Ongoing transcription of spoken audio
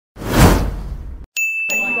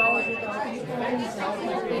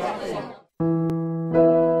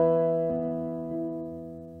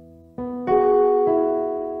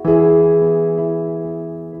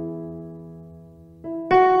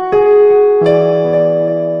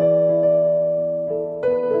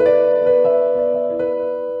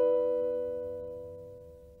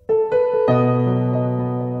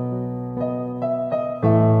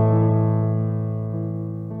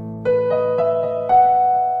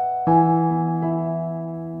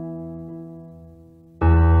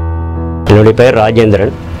என்னுடைய பெயர்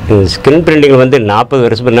Rajendran. Screen printing 40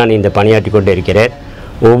 வருஷம் நான் இந்த பணியாற்றி கொண்டு இருக்கிறேன்.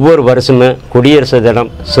 ஒவ்வொரு வருஷமும் குடியரசு தினம்,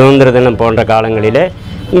 சுதந்திர தினம் போன்ற காலங்களில்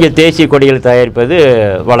இங்கே தேசிய கொடிகள் தயாரிப்பது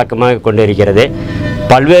வழக்கமாக கொண்டு இருக்கிறது.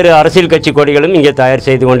 பல்வேறு அரசியல் கட்சி கொடிகளும் இங்கே தயார்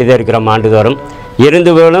செய்து கொண்டுதான் இருக்கிறோம் ஆண்டுதோறும்.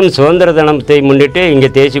 இருந்துகளும் சுதந்திர தினத்தை முன்னிட்டு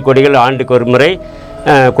இங்கே தேசிய கொடிகள் ஆண்டுக்கு ஒரு முறை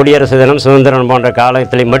குடியரசு தினம், சுதந்திர தினம் போன்ற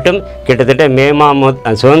காலத்தில் மட்டும்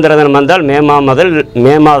கிட்டத்தட்ட சுதந்திர தினம் வந்தால்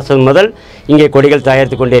மே மாதம் முதல் இங்கே கொடிகள்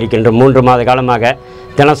தயாரித்து கொண்டு இருக்கின்றோம். 3 மாத காலமாக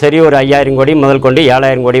தினசரி ஒரு 5000 கொடி முதல் கொண்டு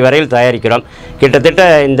 7000 கொடி வரையில் தயாரிக்கிறோம். கிட்டத்தட்ட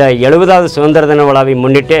இந்த 70வது சுதந்திர தின விழாவை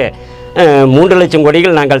முன்னிட்டு 3 லட்சம்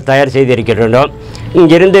கொடிகள் நாங்கள் தயார் செய்திருக்கின்றோம்.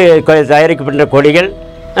 இங்கிருந்து தயாரிக்கப்பட்ட கொடிகள்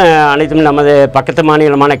அனைத்தும் நமது பக்கத்து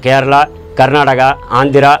மாநிலமான கேரளா, கர்நாடகா,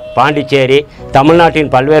 ஆந்திரா, பாண்டிச்சேரி,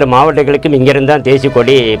 தமிழ்நாட்டின் பல்வேறு மாவட்டங்களுக்கும் இங்கிருந்து தான் தேசிய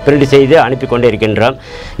கொடி பிரிண்ட் செய்து அனுப்பி கொண்டு இருக்கின்றோம்.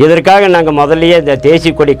 இதற்காக நாங்கள் முதல்லையே இந்த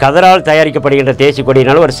தேசிய கொடி கதரால் தயாரிக்கப்படுகின்ற தேசிய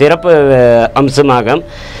கொடியினால் ஒரு சிறப்பு அம்சமாகும்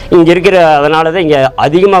இங்கே இருக்கிற. அதனால தான் இங்கே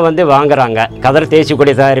அதிகமாக வாங்குகிறாங்க கதர் தேசிய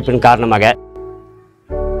கொடி தயாரிப்பின் காரணமாக.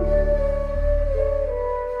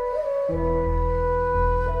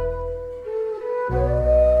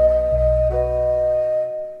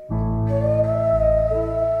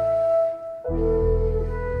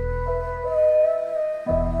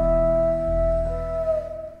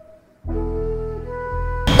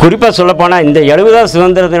 குறிப்பாக சொல்லப்போனால் இந்த 70வது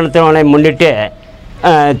சுதந்திர தினத்தை முன்னிட்டு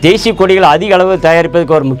தேசிய கொடிகள் அதிக அளவு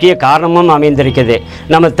தயாரிப்பதற்கு ஒரு முக்கிய காரணமும் அமைந்திருக்கிறது.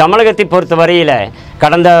 நம்ம தமிழகத்தை பொறுத்த வரையில்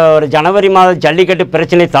கடந்த ஒரு ஜனவரி மாதம் ஜல்லிக்கட்டு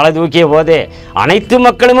பிரச்சனை தலை தூக்கிய போது அனைத்து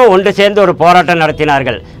மக்களுமே ஒன்று சேர்ந்து ஒரு போராட்டம்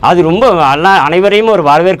நடத்தினார்கள். அது ரொம்ப அனைவரையும் ஒரு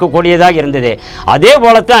வரவேற்கக்கூடியதாக இருந்தது. அதே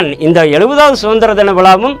போலத்தான் இந்த 70வது சுதந்திர தின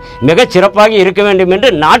விழாவும் மிகச் சிறப்பாக இருக்க வேண்டும்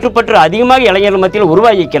என்று நாட்டுப்பற்று அதிகமாக இளைஞர்கள் மத்தியில்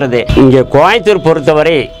உருவாகிக்கிறது. இங்கே கோயம்புத்தூர்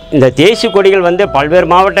பொறுத்தவரை இந்த தேசிய கொடிகள் பல்வேறு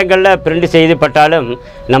மாவட்டங்களில் பிரிண்ட் செய்யப்பட்டாலும்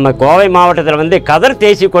நம்ம கோவை மாவட்டத்தில் கதர்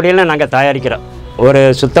தேசிய கொடிகளை நாங்கள் தயாரிக்கிறோம். ஒரு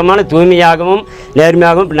சுத்தமான தூய்மையாகவும்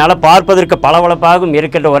நேர்மையாகவும் நல்லா பார்ப்பதற்கு பளபளப்பாகவும்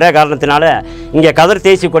இருக்கின்ற ஒரே காரணத்தினால இங்கே கதர்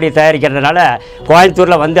தேசிய கொடி தயாரிக்கிறதுனால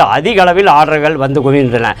கோயம்புத்தூரில் அதிக அளவில் ஆர்டர்கள்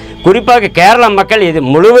குவிகின்றன. குறிப்பாக கேரள மக்கள் இது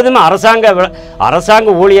முழுவதும்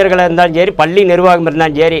அரசாங்க ஊழியர்கள் இருந்தாலும் சரி, பள்ளி நிர்வாகம்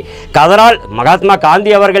இருந்தாலும் சரி, கதரால் மகாத்மா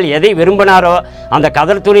காந்தி அவர்கள் எதை விரும்பினாரோ அந்த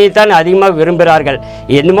கதர் துணியைத்தான் அதிகமாக விரும்புகிறார்கள்.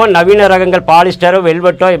 என்னமோ நவீன ரகங்கள் பாலிஸ்டரோ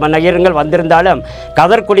வெல்வெட்டோ நகரங்கள் வந்திருந்தாலும்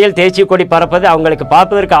கதர் கொடியில் தேசிய கொடி பறப்பது அவங்களுக்கு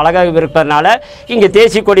பார்ப்பதற்கு அழகாக இருப்பதனால இங்கே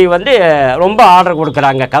தேசிய கொடி ரொம்ப ஆர்டர்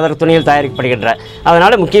கொடுக்குறாங்க கதர் துணியில் தயாரிக்கப்படுகின்ற.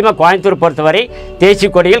 அதனால் முக்கியமாக கோயம்புத்தூர் பொறுத்தவரை தேசிய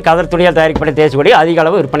கொடிகள் கதர் துணியில் தயாரிக்கப்பட்ட தேசிய கொடி அதிக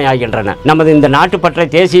அளவு விற்பனை ஆகின்றன. நமது இந்த நாட்டுப்பற்றை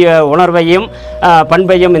தேசிய உணர்வையும்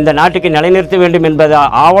பண்பையும் இந்த நாட்டுக்கு நிலைநிறுத்த வேண்டும் என்பது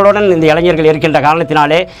ஆவலுடன் இந்த இளைஞர்கள் இருக்கின்ற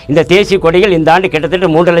காரணத்தினாலே இந்த தேசிய கொடிகள் இந்த ஆண்டு கிட்டத்தட்ட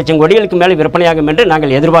 3 லட்சம் கொடிகளுக்கு மேலே விற்பனையாகும் என்று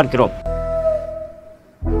நாங்கள் எதிர்பார்க்கிறோம்.